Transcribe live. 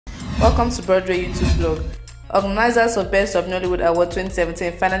Welcome to Broadway YouTube blog. Organizers of Best of Nollywood Award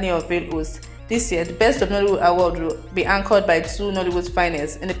 2017 finally unveiled hosts. This year, the Best of Nollywood Award will be anchored by two Nollywood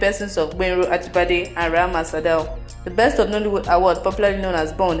finalists in the persons of Gbenro Ajibade and Rahama Sadau. The Best of Nollywood Award, popularly known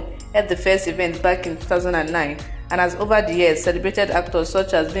as Bond, held the first event back in 2009 and has over the years celebrated actors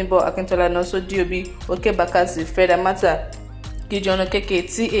such as Bimbo Akintola, Nonso Diobi, Oke Bakassi, Fred Amata, Gideon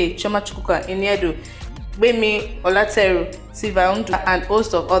Okeke, T.A. Choma Chukwuka, Iniedo, Gbemi Olateru, Siva Undu, and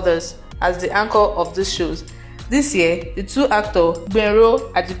host of others as the anchor of these shows. This year, the two actors,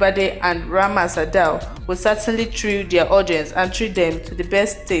 Gbenro Ajibade and Rahama Sadau, will certainly thrill their audience and treat them to the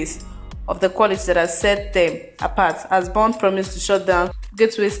best taste of the quality that has set them apart, as Bond promised to shut down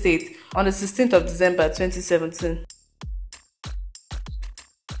Gateway State on the 16th of December 2017.